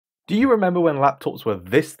Do you remember when laptops were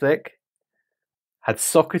this thick, had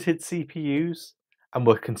socketed CPUs, and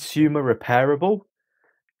were consumer repairable?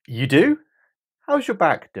 You do? How's your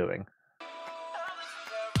back doing?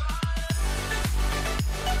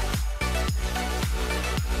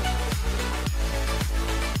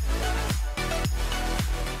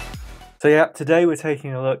 So yeah, today we're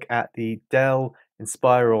taking a look at the Dell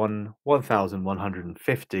Inspiron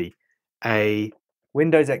 1150, a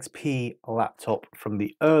Windows XP laptop from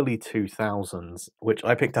the early 2000s, which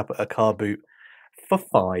I picked up at a car boot for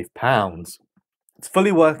 £5. It's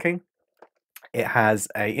fully working. It has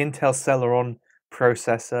a Intel Celeron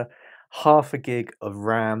processor, half a gig of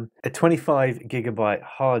RAM, a 25GB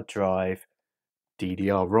hard drive,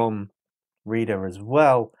 DDR-ROM reader as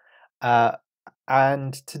well.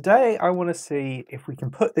 And today I want to see if we can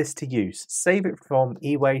put this to use, save it from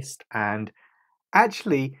e-waste, and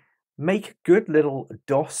actually make a good little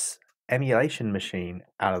DOS emulation machine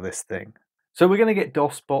out of this thing. So we're going to get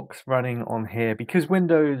DOSBox running on here because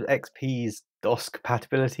Windows XP's DOS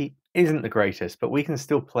compatibility isn't the greatest, but we can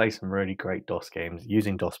still play some really great DOS games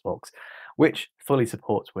using DOSBox, which fully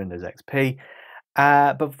supports Windows XP.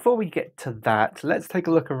 But before we get to that, let's take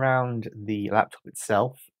a look around the laptop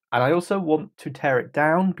itself. And I also want to tear it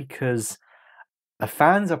down because the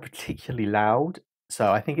fans are particularly loud,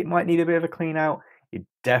 so I think it might need a bit of a clean out. It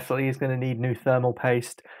definitely is going to need new thermal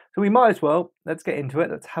paste. So we might as well, let's get into it,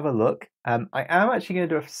 let's have a look. I am actually going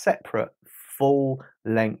to do a separate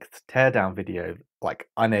full-length teardown video, like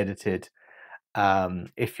unedited.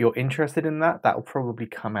 If you're interested in that, that will probably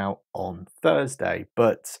come out on Thursday.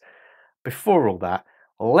 But before all that,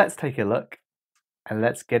 let's take a look and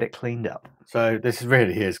let's get it cleaned up. So this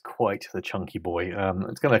really is quite the chunky boy.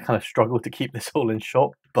 It's going to kind of struggle to keep this all in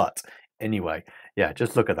shot, but anyway, yeah,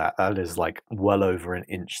 just look at that. That is like well over an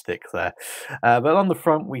inch thick there. But on the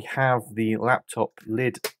front, we have the laptop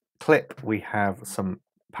lid clip. We have some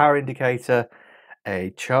power indicator,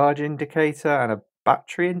 a charge indicator, and a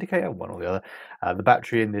battery indicator, one or the other. The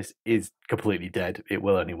battery in this is completely dead. It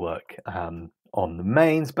will only work on the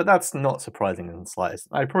mains, but that's not surprising in the slightest.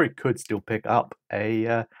 I probably could still pick up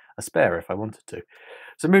a spare if I wanted to.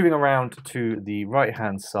 So moving around to the right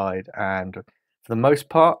hand side, and for the most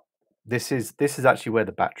part, this is actually where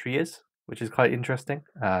the battery is, which is quite interesting.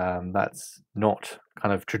 That's not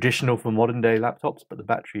kind of traditional for modern day laptops, but the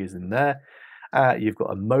battery is in there. You've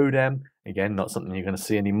got a modem, again, not something you're going to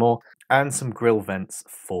see anymore, and some grill vents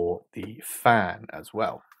for the fan as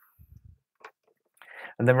well.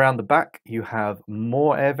 And then around the back, you have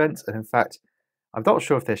more air vents. And in fact, I'm not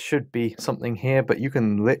sure if there should be something here, but you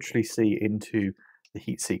can literally see into the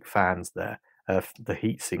heatsink fans there, the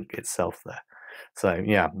heatsink itself there. So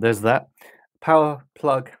yeah, there's that. Power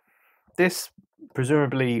plug. This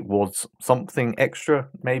presumably was something extra,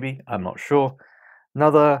 maybe. I'm not sure.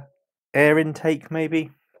 Another air intake,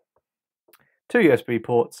 maybe. 2 USB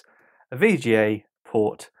ports, a VGA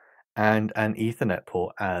port, and an Ethernet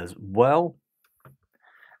port as well.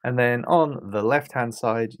 And then on the left-hand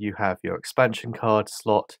side, you have your expansion card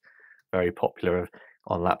slot, very popular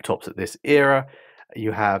on laptops at this era.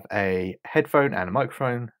 You have a headphone and a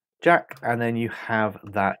microphone jack, and then you have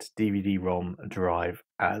that DVD-ROM drive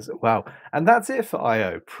as well. And that's it for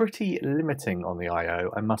I/O. Pretty limiting on the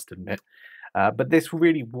I/O, I must admit. But this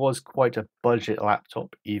really was quite a budget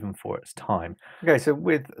laptop, even for its time. Okay, so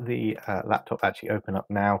with the laptop actually open up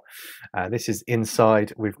now, this is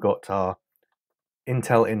inside. We've got our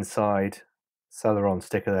Intel Inside Celeron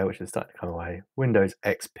sticker there, which is starting to come away. Windows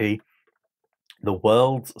XP, the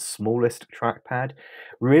world's smallest trackpad,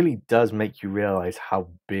 really does make you realize how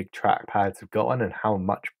big trackpads have gotten and how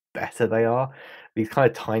much better they are. These kind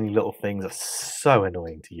of tiny little things are so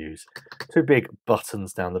annoying to use. 2 big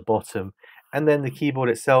buttons down the bottom, and then the keyboard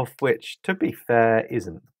itself, which, to be fair,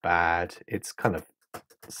 isn't bad. It's kind of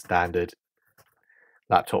standard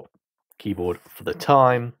laptop keyboard for the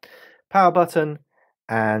time. Power button,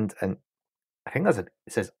 and I think it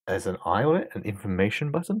says there's an eye on it, an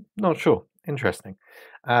information button. Not sure. Interesting.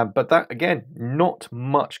 But that, again, not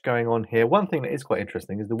much going on here. One thing that is quite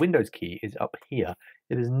interesting is the Windows key is up here.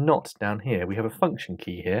 It is not down here. We have a function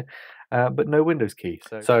key here, but no Windows key.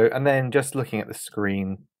 So, and then just looking at the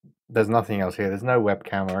screen, there's nothing else here. There's no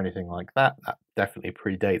webcam or anything like that. That definitely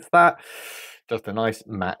predates that. Just a nice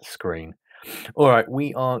matte screen. All right,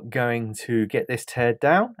 we are going to get this teared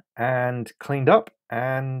down and cleaned up,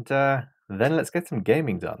 and then let's get some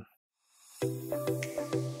gaming done.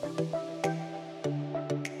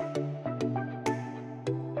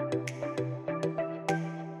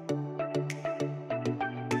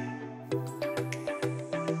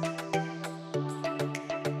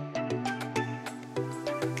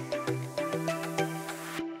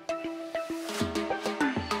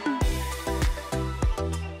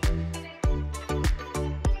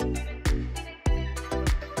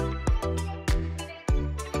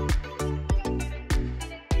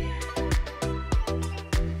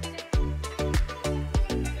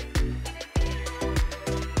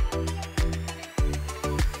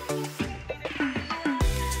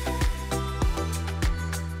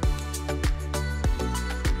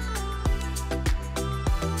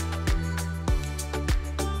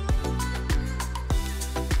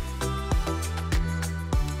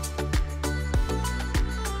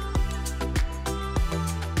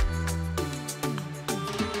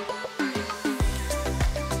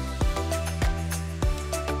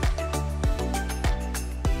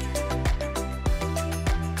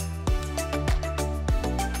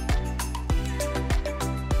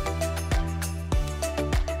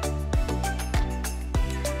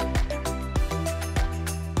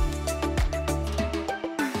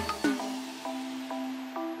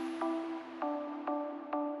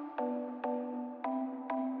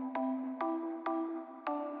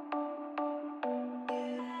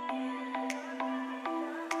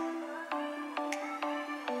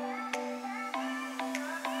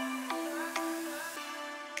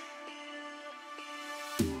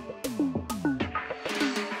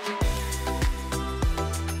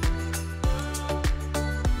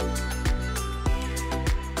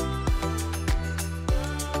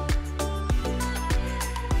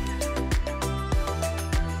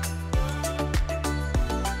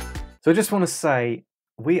 So I just want to say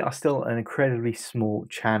we are still an incredibly small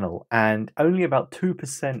channel, and only about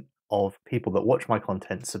 2% of people that watch my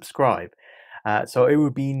content subscribe. So it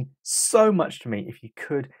would mean so much to me if you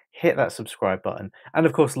could hit that subscribe button, and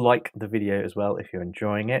of course like the video as well if you're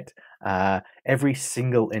enjoying it. Every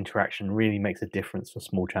single interaction really makes a difference for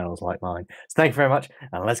small channels like mine. So thank you very much,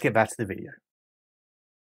 and let's get back to the video.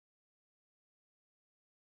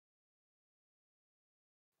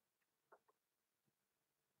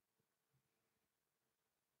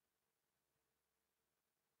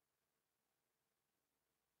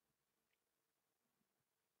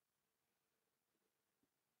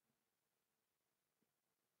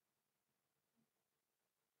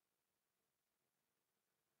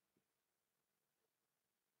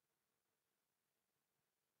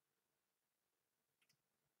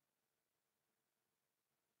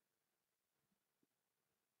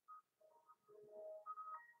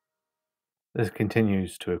 This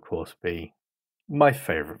continues to, of course, be my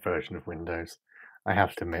favorite version of Windows. I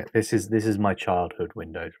have to admit, this is my childhood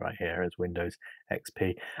Windows right here as Windows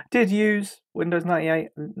XP. Did use Windows 98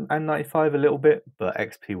 and 95 a little bit, but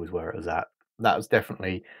XP was where it was at. That was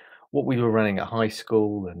definitely what we were running at high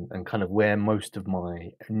school and kind of where most of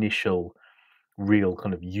my initial real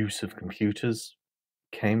kind of use of computers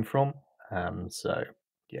came from. So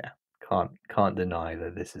yeah, can't deny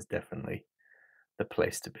that this is definitely the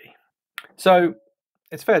place to be. So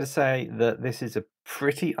it's fair to say that this is a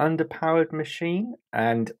pretty underpowered machine,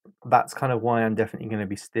 and that's kind of why I'm definitely going to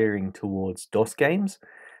be steering towards DOS games.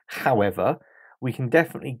 However, we can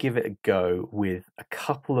definitely give it a go with a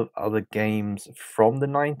couple of other games from the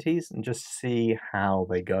 90s and just see how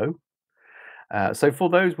they go. So for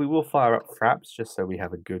those, we will fire up fraps just so we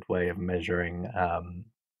have a good way of measuring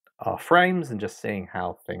our frames and just seeing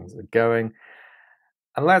how things are going.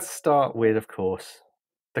 And let's start with, of course,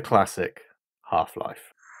 the classic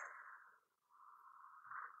Half-Life.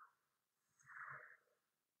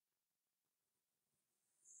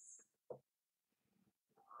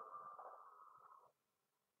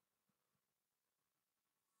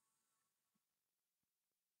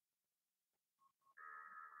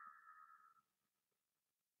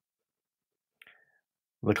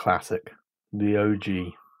 The classic, the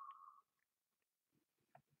OG.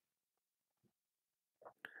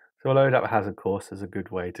 So a load up has, of course, is a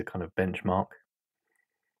good way to kind of benchmark.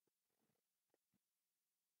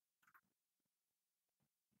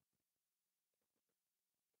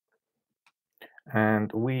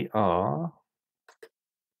 And we are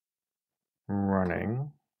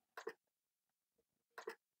running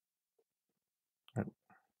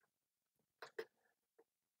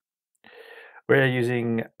currently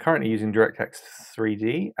using DirectX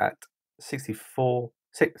 3D at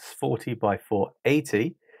 640 by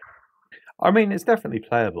 480. I mean, it's definitely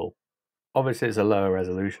playable. Obviously, it's a lower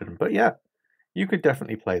resolution, but yeah, you could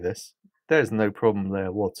definitely play this. There's no problem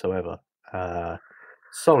there whatsoever.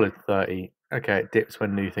 Solid 30. Okay, it dips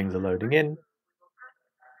when new things are loading in.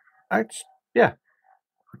 Yeah,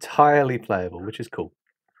 entirely playable, which is cool.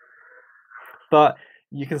 But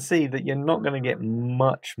you can see that you're not going to get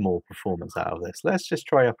much more performance out of this. Let's just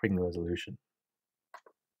try upping the resolution.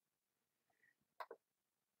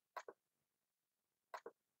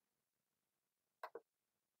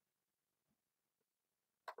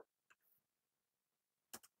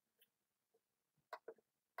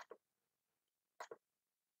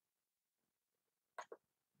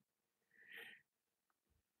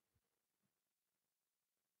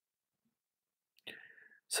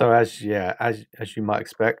 So as you might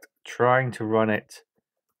expect, trying to run it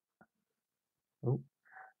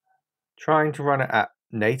at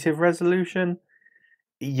native resolution,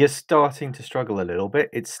 you're starting to struggle a little bit.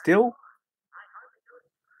 It's still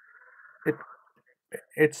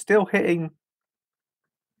hitting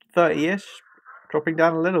 30-ish, dropping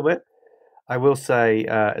down a little bit. I will say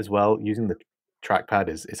as well, using the trackpad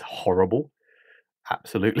is horrible,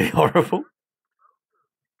 absolutely horrible.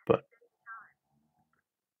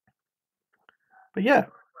 But yeah,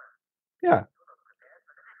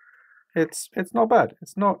 it's not bad.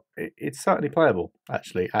 It's certainly playable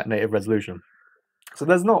actually at native resolution. So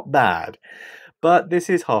that's not bad. But this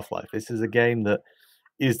is Half-Life. This is a game that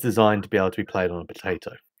is designed to be able to be played on a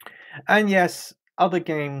potato. And yes, other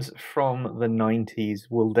games from the 90s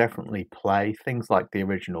will definitely play. Things like the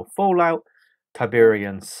original Fallout,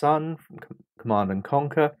 Tiberian Sun from Command and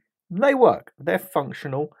Conquer. They work. They're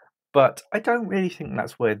functional. But I don't really think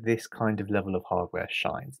that's where this kind of level of hardware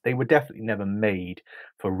shines. They were definitely never made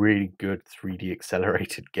for really good 3D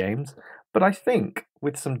accelerated games. But I think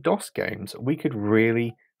with some DOS games, we could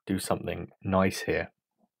really do something nice here.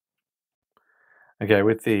 Okay,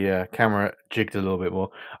 with the camera jigged a little bit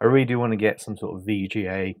more, I really do want to get some sort of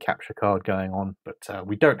VGA capture card going on, but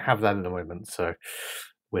we don't have that at the moment, so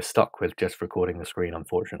we're stuck with just recording the screen,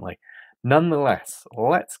 unfortunately. Nonetheless,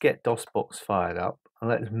 let's get DOSBox fired up,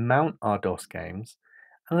 and let's mount our DOS games,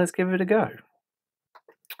 and let's give it a go.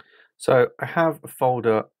 So I have a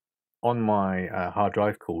folder on my hard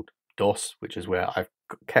drive called DOS, which is where I've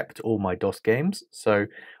kept all my DOS games, so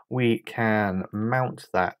we can mount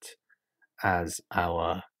that as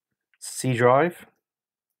our C drive.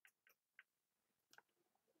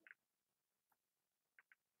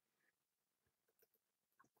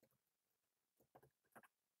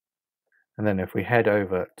 And then if we head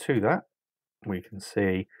over to that, we can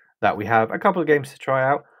see that we have a couple of games to try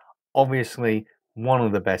out. Obviously, one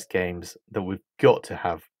of the best games that we've got to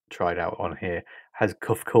have tried out on here has,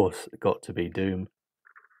 of course, got to be Doom.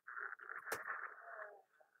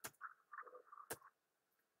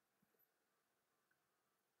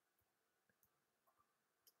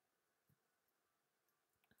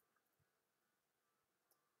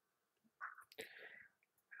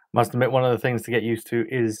 Must admit, one of the things to get used to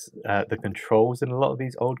is the controls in a lot of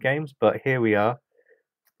these old games, but here we are,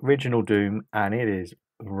 original Doom, and it is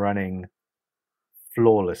running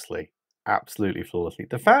flawlessly, absolutely flawlessly.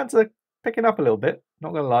 The fans are picking up a little bit,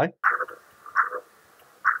 not gonna lie.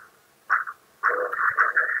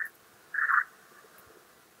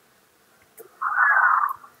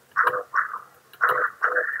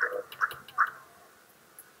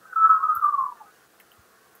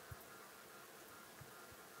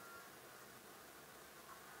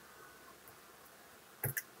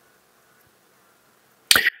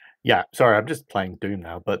 Yeah, sorry, I'm just playing Doom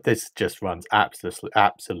now, but this just runs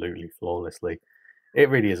absolutely flawlessly. It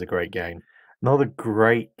really is a great game. Another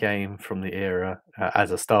great game from the era,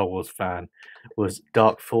 as a Star Wars fan, was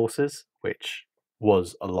Dark Forces, which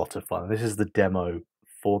was a lot of fun. This is the demo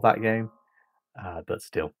for that game, but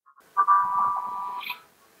still.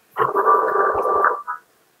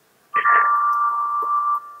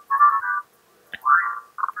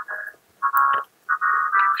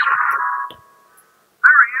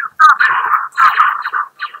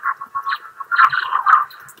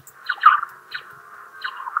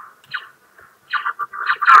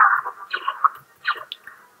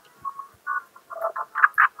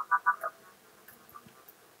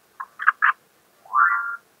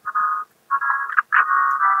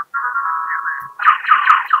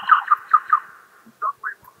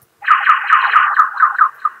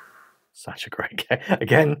 Such a great game.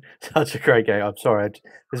 Again, such a great game. I'm sorry,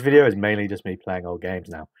 this video is mainly just me playing old games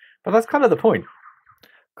now, but that's kind of the point.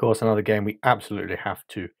 Of course, another game we absolutely have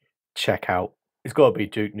to check out. It's got to be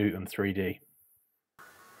Duke Nukem 3D.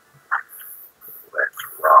 Let's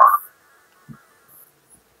rock.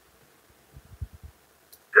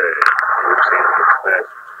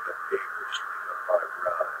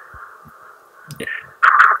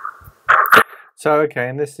 So, okay,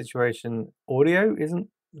 in this situation, audio isn't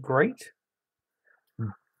great,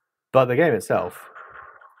 but the game itself,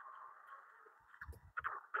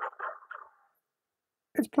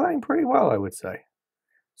 it's playing pretty well, I would say.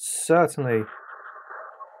 Certainly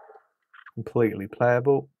completely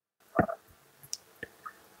playable.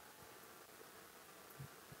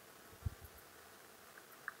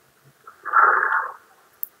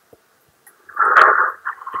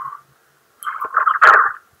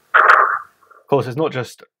 Of course, it's not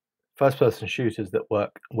just first-person shooters that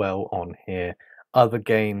work well on here. Other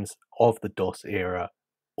games of the DOS era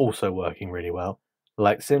also working really well,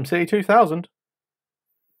 like SimCity 2000,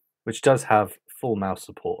 which does have full mouse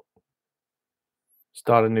support.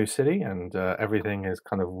 Start a new city and everything is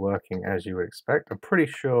kind of working as you would expect. I'm pretty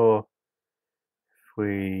sure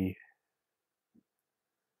we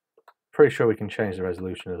can change the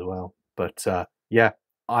resolution as well. But yeah,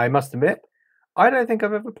 I must admit, I don't think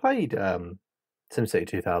I've ever played SimCity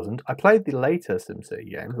 2000. I played the later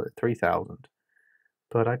SimCity games, like 3000,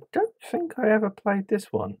 but I don't think I ever played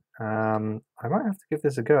this one. I might have to give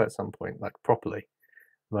this a go at some point, like properly. At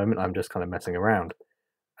the moment, I'm just kind of messing around.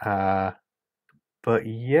 But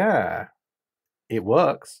yeah, it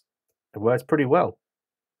works. It works pretty well.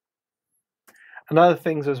 And other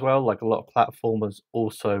things as well, like a lot of platformers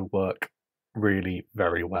also work really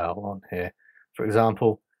very well on here. For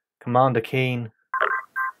example, Commander Keen.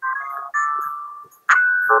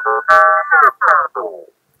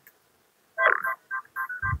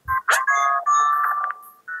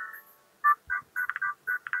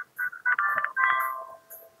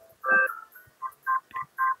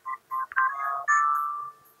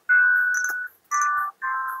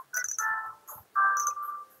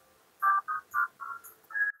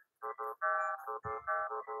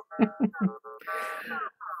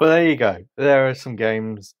 But there you go. There are some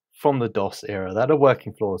games from the DOS era that are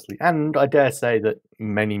working flawlessly, and I dare say that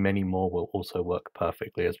many, many more will also work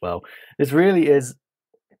perfectly as well. This really is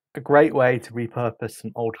a great way to repurpose some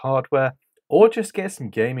old hardware or just get some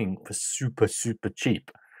gaming for super, super cheap.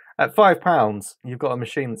 At £5, you've got a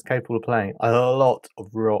machine that's capable of playing a lot of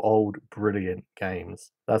real old, brilliant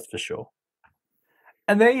games. That's for sure.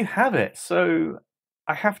 And there you have it. So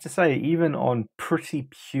I have to say, even on pretty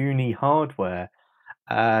puny hardware,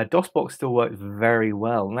 DOSBox still works very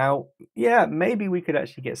well. Now, yeah, maybe we could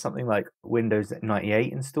actually get something like Windows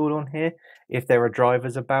 98 installed on here if there are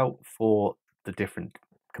drivers about for the different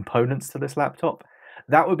components to this laptop.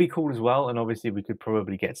 That would be cool as well, and obviously we could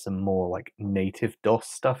probably get some more like native DOS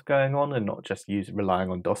stuff going on and not just relying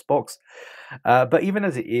on DOSBox. But even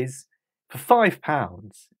as it is, for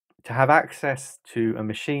 £5, to have access to a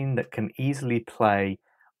machine that can easily play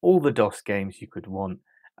all the DOS games you could want,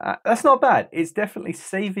 that's not bad. It's definitely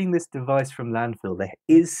saving this device from landfill. There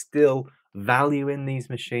is still value in these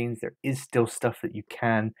machines. There is still stuff that you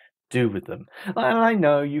can do with them. And I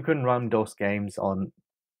know you can run DOS games on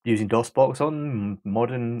using DOSBox on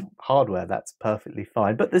modern hardware. That's perfectly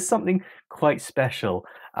fine. But there's something quite special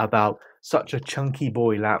about such a chunky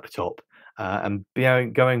boy laptop and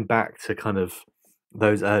going back to kind of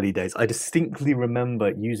those early days. I distinctly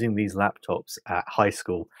remember using these laptops at high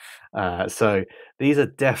school. So these are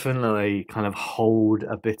definitely kind of hold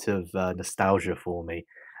a bit of nostalgia for me.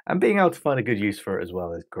 And being able to find a good use for it as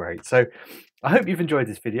well is great. So I hope you've enjoyed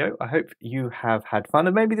this video. I hope you have had fun,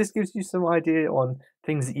 and maybe this gives you some idea on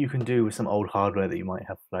things that you can do with some old hardware that you might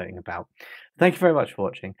have floating about. Thank you very much for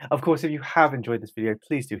watching. Of course, if you have enjoyed this video,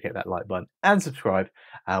 please do hit that like button and subscribe.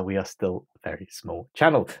 We are still a very small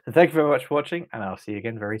channel. So thank you very much for watching, and I'll see you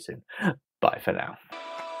again very soon. Bye for now.